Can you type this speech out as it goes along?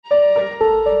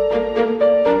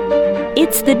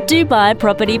It's the Dubai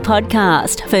Property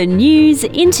Podcast for news,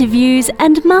 interviews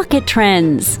and market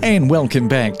trends. And welcome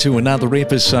back to another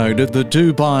episode of the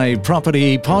Dubai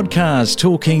Property Podcast,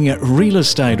 talking real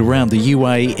estate around the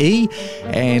UAE,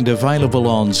 and available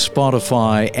on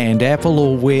Spotify and Apple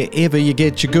or wherever you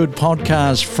get your good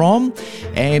podcast from.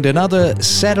 And another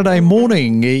Saturday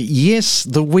morning. Yes,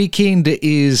 the weekend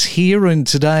is here and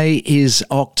today is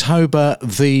October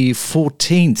the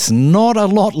 14th. Not a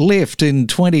lot left in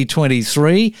 2023.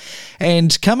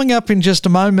 And coming up in just a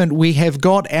moment, we have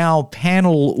got our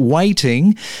panel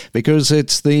waiting because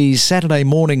it's the Saturday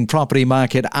morning property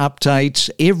market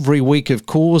update. Every week, of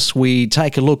course, we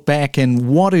take a look back and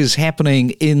what is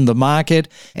happening in the market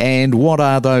and what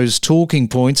are those talking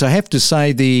points. I have to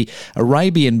say the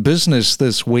Arabian Business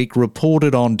this week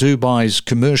reported on Dubai's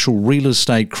commercial real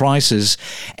estate crisis,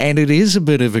 and it is a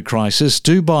bit of a crisis.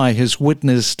 Dubai has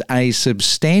witnessed a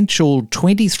substantial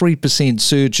 23%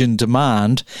 surge in demand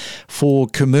for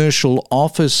commercial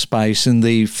office space in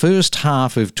the first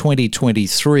half of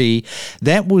 2023.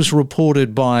 That was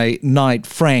reported by Knight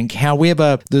Frank.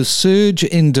 However, the surge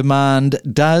in demand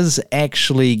does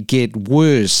actually get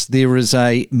worse. There is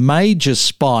a major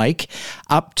spike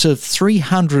up to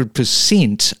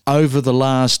 300% over the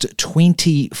last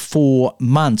 24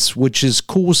 months, which is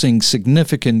causing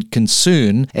significant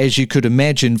concern, as you could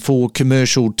imagine, for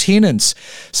commercial tenants.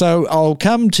 So I'll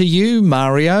come to you,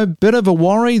 Mario. Bit of a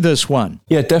worry, this one.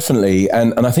 Yeah, definitely.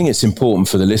 And I think it's important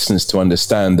for the listeners to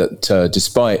understand that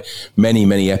despite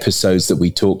many episodes that we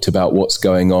talked about what's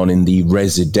going on in the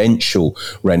residential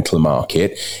rental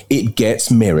market, it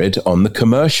gets mirrored on the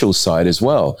commercial side as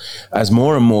well. As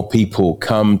more and more people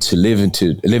come to live in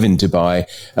Dubai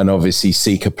and obviously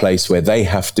seek a place where they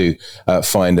have to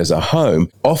find as a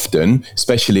home, often,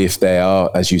 especially if they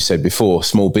are, as you said before,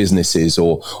 small businesses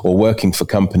or working for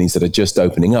companies that are just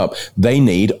opening up, they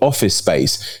need office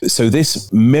space. So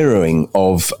this mirroring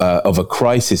of a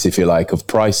crisis, if you like, of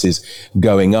prices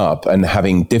going up and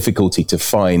having difficulty to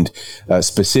find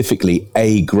specifically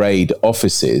A-grade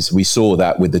offices, we saw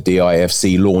that with the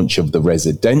DIFC launch of the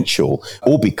residential,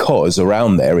 all because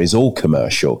around there is all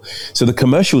commercial. So the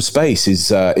commercial space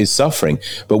is suffering.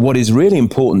 But what is really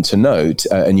important to note,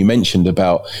 and you mentioned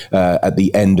about at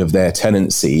the end of their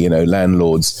tenancy,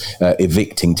 landlords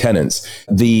evicting tenants,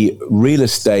 the real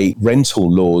estate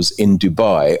rental laws in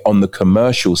Dubai on the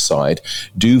commercial side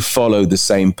do follow the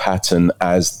same pattern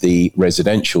as the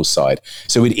residential side.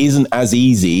 So it isn't as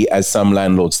easy as some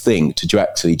landlords think to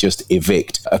actually just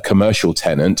evict a commercial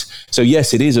tenant. So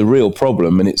yes, it is a real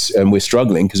problem, and we're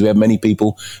struggling because we have many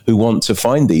people who want to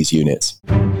find these units.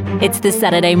 It's the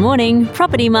Saturday morning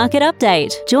property market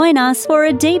update. Join us for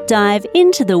a deep dive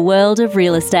into the world of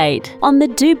real estate on the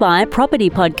Dubai Property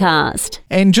Podcast.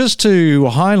 And just to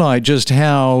highlight just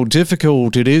how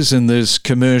difficult it is in this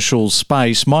commercial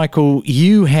space, Michael,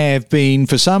 you have been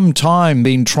for some time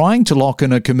trying to lock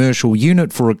in a commercial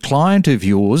unit for a client of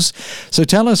yours. So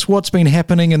tell us what's been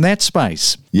happening in that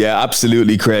space. Yeah,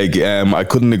 absolutely, Craig. I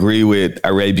couldn't agree with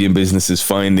Arabian Business's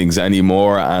findings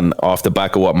anymore. And off the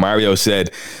back of what Mario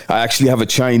said, I actually have a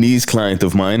Chinese client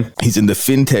of mine. He's in the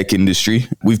fintech industry.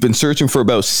 We've been searching for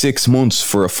about 6 months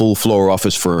for a full floor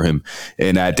office for him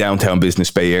in downtown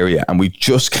Business Bay area. And we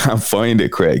just can't find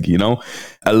it, Craig.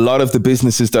 A lot of the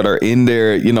businesses that are in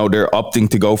there, they're opting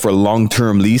to go for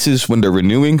long-term leases when they're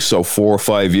renewing, so 4 or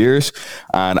 5 years.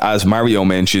 And as Mario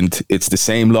mentioned, it's the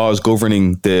same laws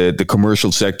governing the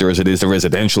commercial sector as it is the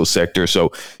residential sector.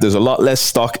 So there's a lot less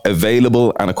stock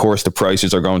available. And of course, the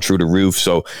prices are going through the roof.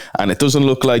 And it doesn't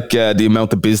look like the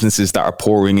amount of businesses that are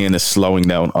pouring in is slowing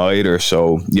down either.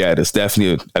 So yeah, there's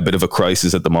definitely a bit of a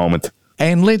crisis at the moment.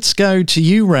 And let's go to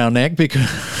you, Raunak,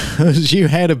 because you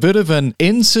had a bit of an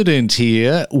incident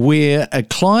here where a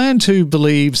client who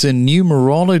believes in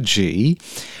numerology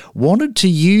wanted to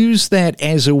use that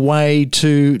as a way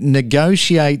to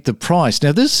negotiate the price.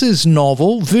 Now, this is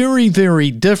novel, very, very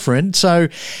different. So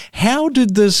how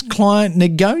did this client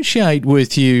negotiate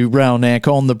with you, Raunak,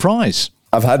 on the price?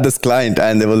 I've had this client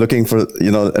and they were looking for,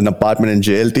 an apartment in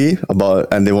JLT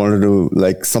and they wanted to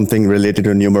do something related to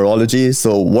numerology.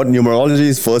 So what numerology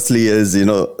is firstly is,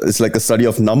 it's like a study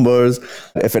of numbers.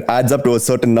 If it adds up to a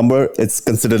certain number, it's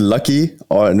considered lucky.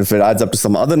 And if it adds up to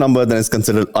some other number, then it's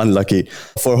considered unlucky.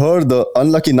 For her, the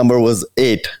unlucky number was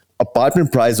 8.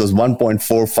 Apartment price was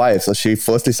 1.45. So she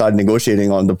firstly started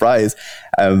negotiating on the price.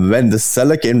 And when the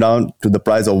seller came down to the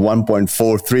price of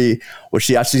 1.43, what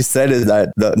she actually said is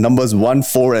that the numbers 1,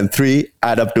 4, and 3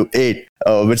 add up to 8,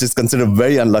 which is considered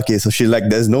very unlucky. So she's like,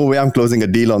 there's no way I'm closing a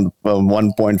deal on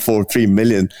 1.43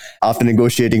 million. After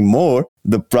negotiating more,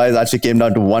 the price actually came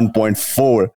down to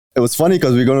 1.4. It was funny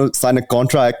because we were going to sign a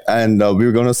contract and we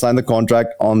were going to sign the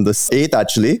contract on the 8th,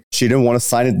 actually. She didn't want to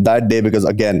sign it that day because,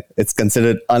 again, it's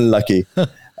considered unlucky.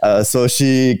 So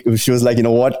she was like, you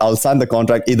know what, I'll sign the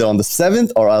contract either on the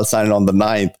 7th or I'll sign it on the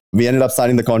 9th. We ended up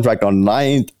signing the contract on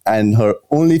 9th, and her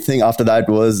only thing after that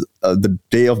was the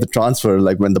day of the transfer,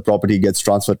 like when the property gets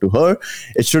transferred to her.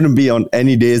 It shouldn't be on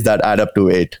any days that add up to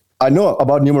 8. I know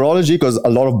about numerology because a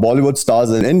lot of Bollywood stars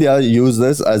in India use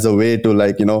this as a way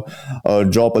to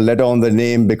drop a letter on the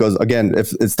name, because again,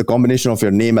 if it's the combination of your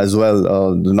name as well,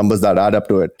 the numbers that add up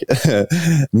to it.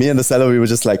 Me and the seller, we were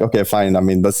just like, okay, fine. I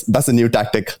mean, that's a new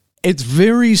tactic. It's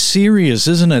very serious,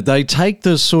 isn't it? They take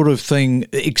this sort of thing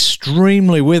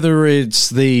extremely, whether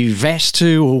it's the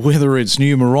Vastu or whether it's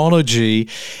numerology.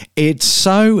 It's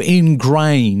so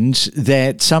ingrained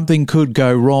that something could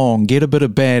go wrong, get a bit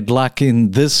of bad luck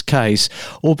in this case,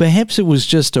 or perhaps it was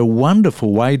just a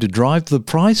wonderful way to drive the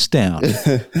price down.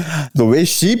 The way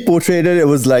she portrayed it, it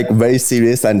was like very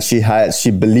serious, and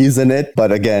she believes in it.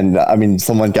 But again, I mean,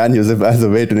 someone can use it as a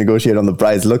way to negotiate on the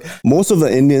price. Look, most of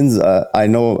the Indians I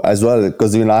know as well,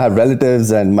 because I have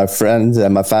relatives and my friends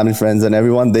and my family friends and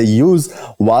everyone, they use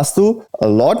Vastu a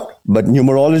lot, but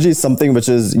numerology is something which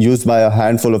is used by a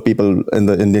handful of people in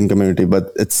the Indian community,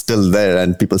 but it's still there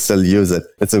and people still use it.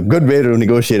 It's a good way to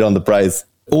negotiate on the price.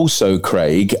 Also,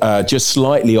 Craig, just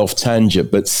slightly off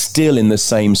tangent, but still in the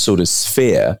same sort of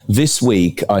sphere. This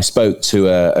week, I spoke to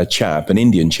a chap, an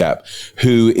Indian chap,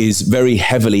 who is very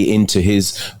heavily into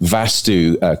his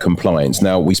Vastu compliance.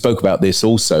 Now, we spoke about this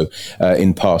also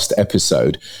in past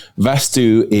episode.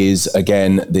 Vastu is,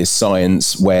 again, this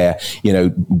science where,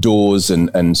 doors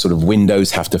and sort of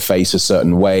windows have to face a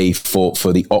certain way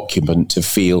for the occupant to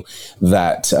feel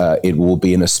that it will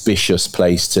be an auspicious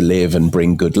place to live and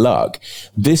bring good luck.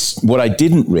 What I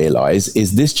didn't realize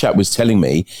is this chap was telling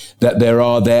me that there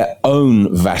are their own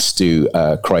Vastu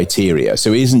criteria.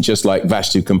 So it isn't just like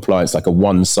Vastu compliance, like a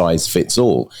one size fits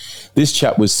all. This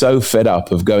chap was so fed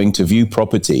up of going to view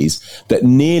properties that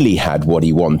nearly had what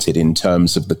he wanted in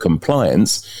terms of the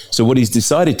compliance. So what he's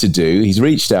decided to do, he's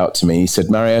reached out to me. He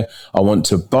said, Mario, I want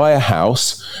to buy a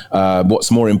house. What's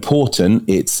more important,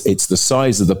 it's the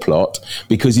size of the plot,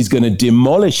 because he's going to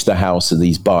demolish the house that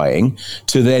he's buying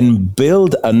to then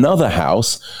build another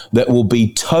house that will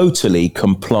be totally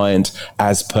compliant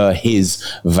as per his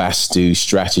Vastu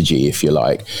strategy, if you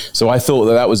like. So I thought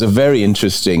that was a very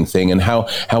interesting thing, and how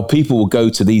people will go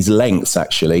to these lengths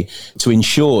actually to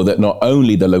ensure that not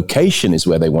only the location is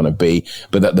where they want to be,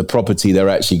 but that the property they're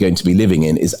actually going to be living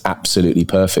in is absolutely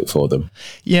perfect for them.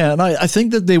 Yeah, and I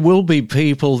think that there will be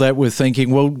people that were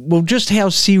thinking, well, just how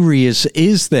serious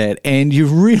is that? And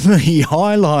you've really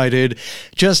highlighted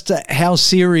just how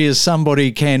serious somebody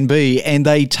can be, and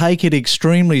they take it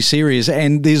extremely serious,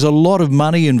 and there's a lot of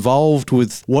money involved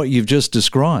with what you've just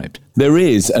described. There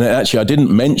is, and actually I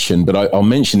didn't mention, but I'll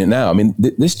mention it now. I mean,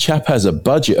 this chap has a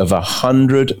budget of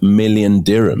 100 million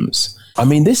dirhams. I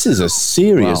mean, this is a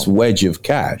serious wedge of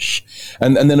cash.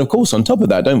 And then, of course, on top of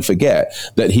that, don't forget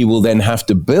that he will then have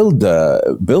to build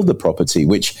the property,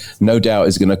 which no doubt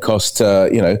is going to cost,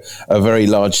 a very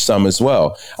large sum as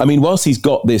well. I mean, whilst he's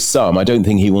got this sum, I don't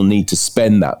think he will need to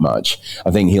spend that much.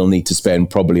 I think he'll need to spend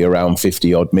probably around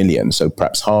 50 odd million, so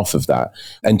perhaps half of that,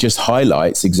 and just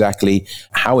highlights exactly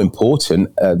how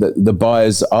important the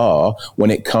buyers are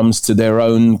when it comes to their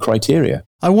own criteria.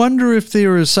 I wonder if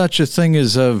there is such a thing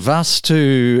as a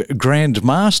Vastu Grand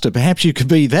Master. Perhaps you could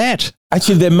be that.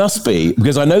 Actually, there must be,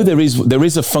 because I know there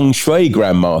is a feng shui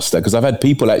grandmaster, because I've had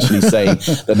people actually saying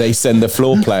that they send the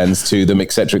floor plans to them,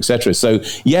 etc., etc. So,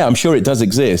 yeah, I'm sure it does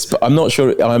exist, but I'm not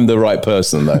sure I'm the right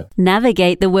person, though.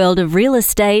 Navigate the world of real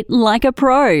estate like a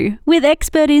pro, with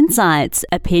expert insights,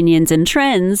 opinions and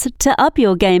trends to up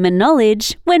your game and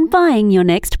knowledge when buying your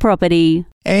next property.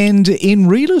 And in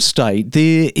real estate,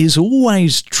 there is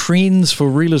always trends for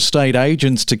real estate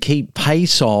agents to keep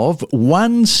pace of,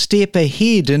 one step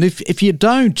ahead. And if you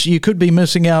don't, you could be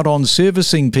missing out on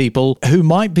servicing people who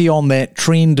might be on that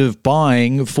trend of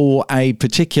buying for a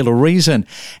particular reason.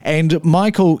 And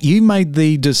Michael, you made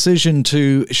the decision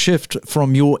to shift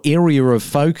from your area of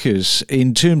focus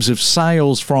in terms of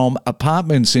sales from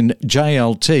apartments in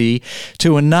JLT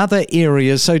to another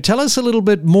area. So tell us a little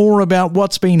bit more about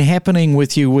what's been happening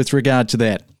with you with regard to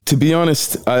that. To be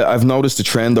honest, I've noticed a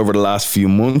trend over the last few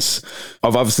months.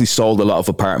 I've obviously sold a lot of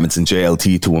apartments in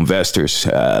JLT to investors,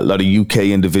 a lot of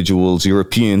UK individuals,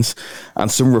 Europeans,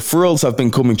 and some referrals have been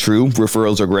coming through.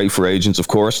 Referrals are great for agents, of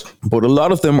course, but a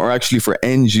lot of them are actually for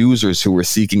end users who are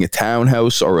seeking a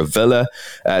townhouse or a villa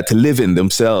to live in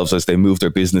themselves as they move their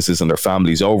businesses and their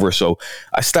families over. So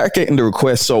I start getting the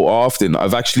requests so often.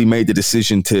 I've actually made the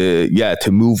decision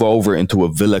to move over into a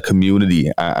villa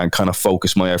community and kind of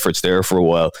focus my efforts there for a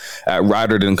while.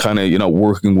 Rather than kind of,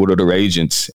 working with other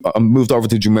agents. I'm moved over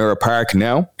to Jumeirah Park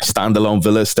now, standalone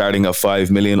villas starting at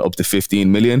 5 million up to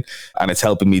 15 million. And it's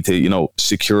helping me to,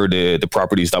 secure the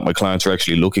properties that my clients are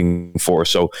actually looking for.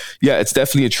 So yeah, it's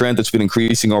definitely a trend that's been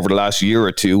increasing over the last year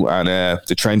or two, and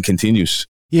the trend continues.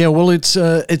 Yeah, well, it's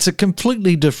a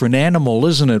completely different animal,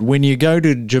 isn't it? When you go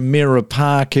to Jumeirah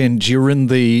Park and you're in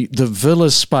the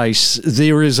villa space,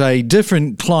 there is a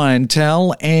different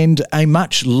clientele and a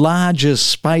much larger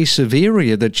space of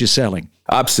area that you're selling.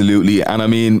 Absolutely. And I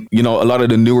mean, a lot of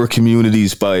the newer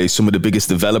communities by some of the biggest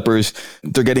developers,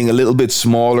 they're getting a little bit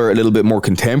smaller, a little bit more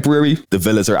contemporary. The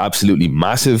villas are absolutely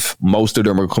massive. Most of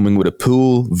them are coming with a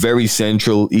pool, very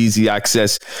central, easy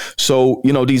access. So,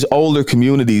 these older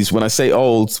communities, when I say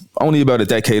old, only about a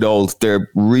decade old, they're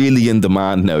really in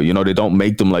demand now. They don't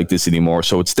make them like this anymore.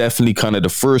 So it's definitely kind of the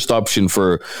first option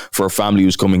for a family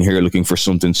who's coming here looking for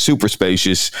something super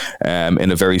spacious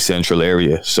in a very central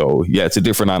area. So yeah, it's a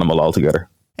different animal altogether.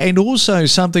 And also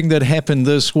something that happened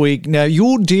this week. Now,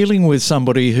 you're dealing with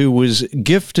somebody who was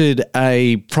gifted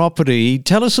a property.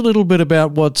 Tell us a little bit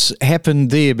about what's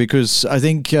happened there, because I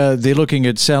think they're looking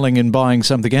at selling and buying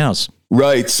something else.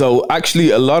 Right. So actually,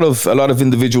 a lot of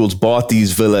individuals bought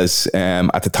these villas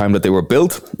at the time that they were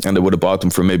built, and they would have bought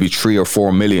them for maybe 3 or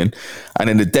 4 million. And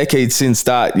in the decade since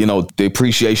that, the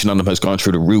appreciation on them has gone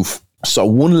through the roof. So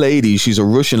one lady, she's a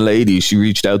Russian lady, she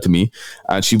reached out to me,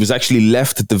 and she was actually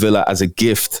left the villa as a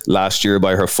gift last year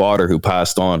by her father, who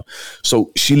passed on.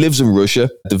 So she lives in Russia.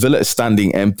 The villa is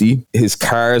standing empty. His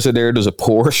cars are there. There's a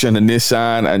Porsche and a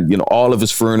Nissan, and all of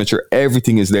his furniture,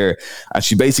 everything is there. And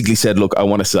she basically said, look, I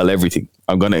want to sell everything.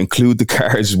 I'm going to include the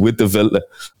cars with the villa,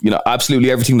 absolutely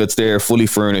everything that's there, fully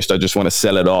furnished. I just want to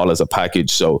sell it all as a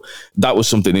package. So that was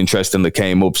something interesting that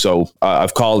came up. So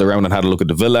I've called around and had a look at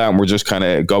the villa, and we're just kind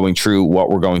of going through what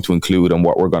we're going to include and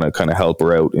what we're going to kind of help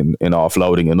her out in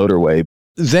offloading another way.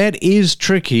 That is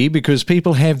tricky because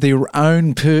people have their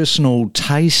own personal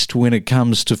taste when it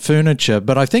comes to furniture,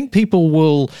 but I think people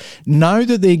will know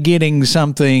that they're getting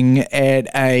something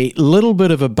at a little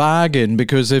bit of a bargain,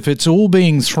 because if it's all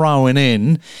being thrown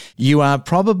in, you are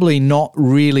probably not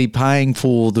really paying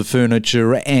for the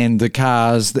furniture and the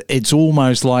cars. It's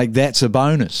almost like that's a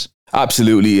bonus.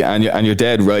 Absolutely. And you're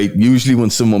dead right. Usually when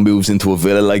someone moves into a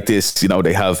villa like this,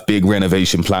 they have big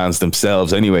renovation plans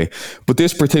themselves anyway. But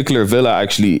this particular villa,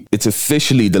 actually, it's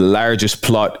officially the largest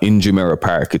plot in Jumeirah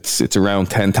Park. It's around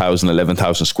 10,000,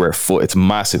 11,000 square foot. It's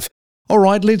massive. All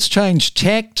right, let's change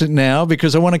tact now,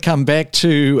 because I want to come back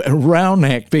to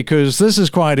Raunak, because this is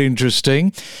quite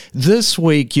interesting. This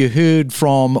week you heard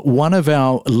from one of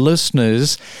our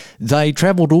listeners. They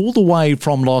travelled all the way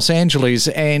from Los Angeles,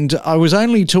 and I was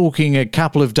only talking a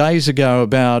couple of days ago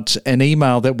about an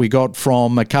email that we got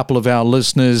from a couple of our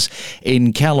listeners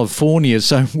in California.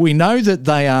 So we know that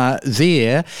they are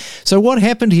there. So what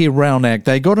happened here, Raunak?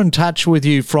 They got in touch with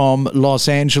you from Los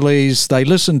Angeles. They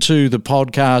listened to the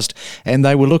podcast and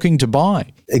they were looking to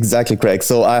buy. Exactly, Craig.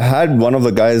 So I had one of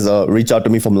the guys reach out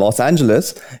to me from Los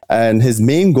Angeles, and his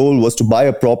main goal was to buy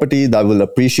a property that will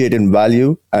appreciate in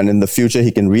value, and in the future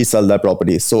he can resell that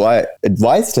property. So I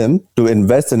advised him to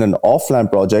invest in an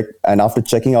off-land project, and after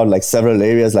checking out several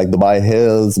areas like Dubai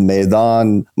Hills,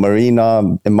 Meydan,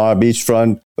 Marina, Emaar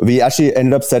Beachfront, we actually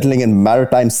ended up settling in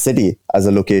Maritime City as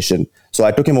a location. So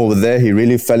I took him over there. He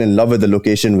really fell in love with the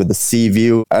location, with the sea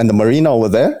view and the marina over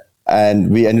there. And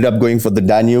we ended up going for the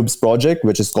Danube's project,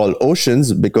 which is called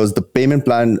Oceans, because the payment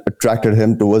plan attracted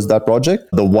him towards that project,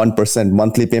 the 1%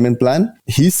 monthly payment plan.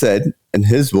 He said, in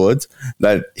his words,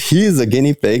 that he is a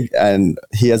guinea pig and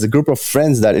he has a group of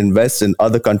friends that invest in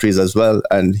other countries as well.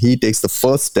 And he takes the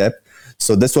first step.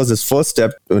 So this was his first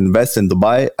step to invest in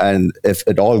Dubai. And if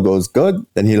it all goes good,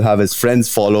 then he'll have his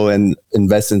friends follow and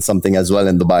invest in something as well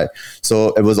in Dubai.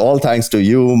 So it was all thanks to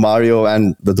you, Mario,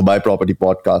 and the Dubai Property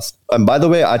Podcast. And by the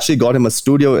way, I actually got him a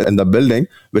studio in the building,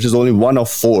 which is only one of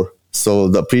 4. So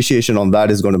the appreciation on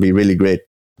that is going to be really great.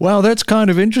 Well, that's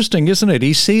kind of interesting, isn't it?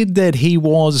 He said that he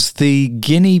was the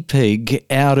guinea pig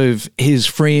out of his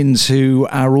friends who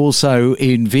are also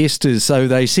investors. So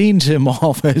they sent him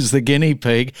off as the guinea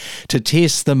pig to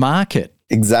test the market.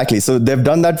 Exactly. So they've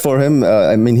done that for him.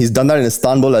 He's done that in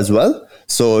Istanbul as well.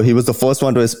 So he was the first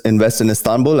one to invest in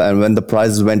Istanbul. And when the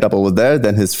prices went up over there,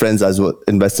 then his friends as well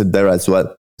invested there as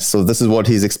well. So this is what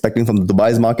he's expecting from the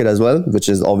Dubai's market as well, which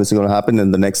is obviously going to happen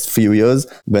in the next few years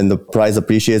when the price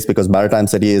appreciates, because Maritime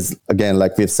City is, again,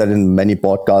 like we've said in many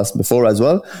podcasts before as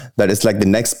well, that it's like the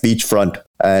next beachfront.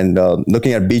 And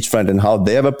looking at beachfront and how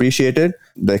they have appreciated,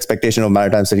 the expectation of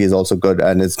Maritime City is also good,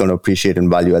 and it's going to appreciate in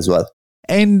value as well.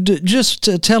 And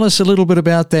just tell us a little bit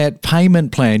about that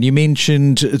payment plan. You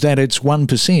mentioned that it's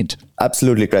 1%.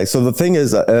 Absolutely, Craig. So the thing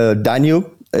is,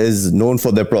 Danube is known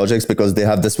for their projects because they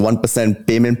have this 1%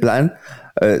 payment plan.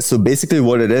 So basically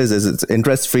what it is it's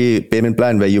interest-free payment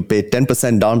plan where you pay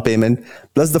 10% down payment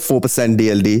plus the 4%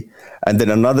 DLD, and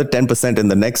then another 10% in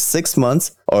the next 6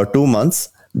 months or 2 months,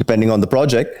 depending on the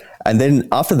project. And then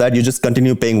after that, you just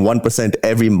continue paying 1%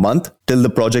 every month till the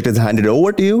project is handed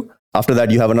over to you. After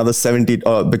that, you have another 70,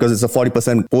 because it's a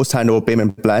 40% post-handover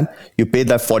payment plan. You pay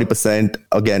that 40%,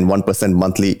 again, 1%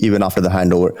 monthly, even after the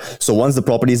handover. So once the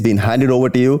property is being handed over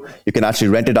to you, you can actually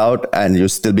rent it out and you'll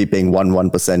still be paying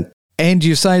 1%. And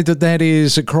you say that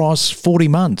is across 40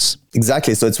 months.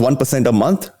 Exactly. So it's 1% a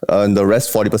month, and the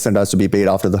rest 40% has to be paid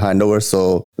after the handover.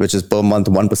 So which is per month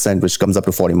 1%, which comes up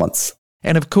to 40 months.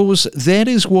 And of course, that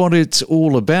is what it's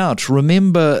all about.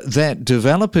 Remember that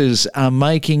developers are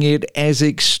making it as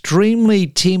extremely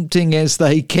tempting as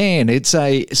they can. It's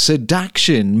a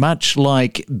seduction, much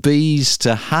like bees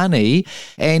to honey.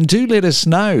 And do let us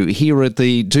know here at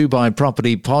the Dubai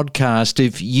Property Podcast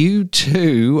if you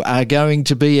too are going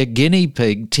to be a guinea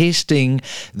pig testing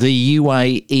the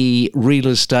UAE real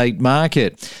estate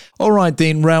market. All right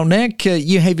then, Raunak,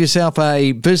 you have yourself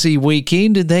a busy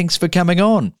weekend, and thanks for coming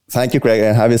on. Thank you, Craig,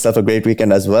 and have yourself a great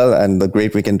weekend as well, and a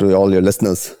great weekend to all your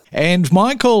listeners. And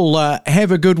Michael,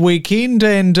 have a good weekend,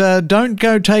 and don't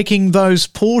go taking those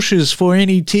Porsches for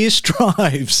any test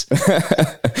drives.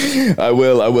 I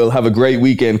will. Have a great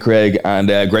weekend, Craig,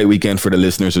 and a great weekend for the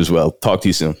listeners as well. Talk to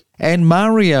you soon. And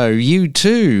Mario, you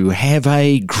too, have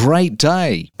a great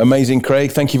day. Amazing,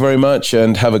 Craig. Thank you very much,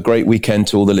 and have a great weekend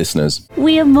to all the listeners.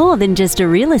 We are more than just a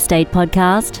real estate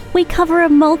podcast. We cover a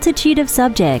multitude of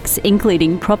subjects,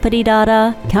 including property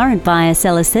data, current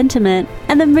buyer-seller sentiment,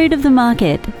 and the mood of the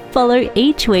market. Follow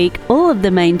each week all of the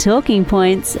main talking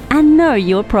points and know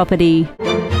your property.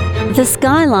 The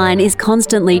skyline is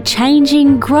constantly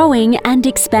changing, growing and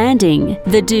expanding.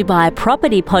 The Dubai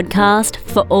Property Podcast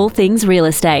for all things real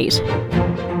estate.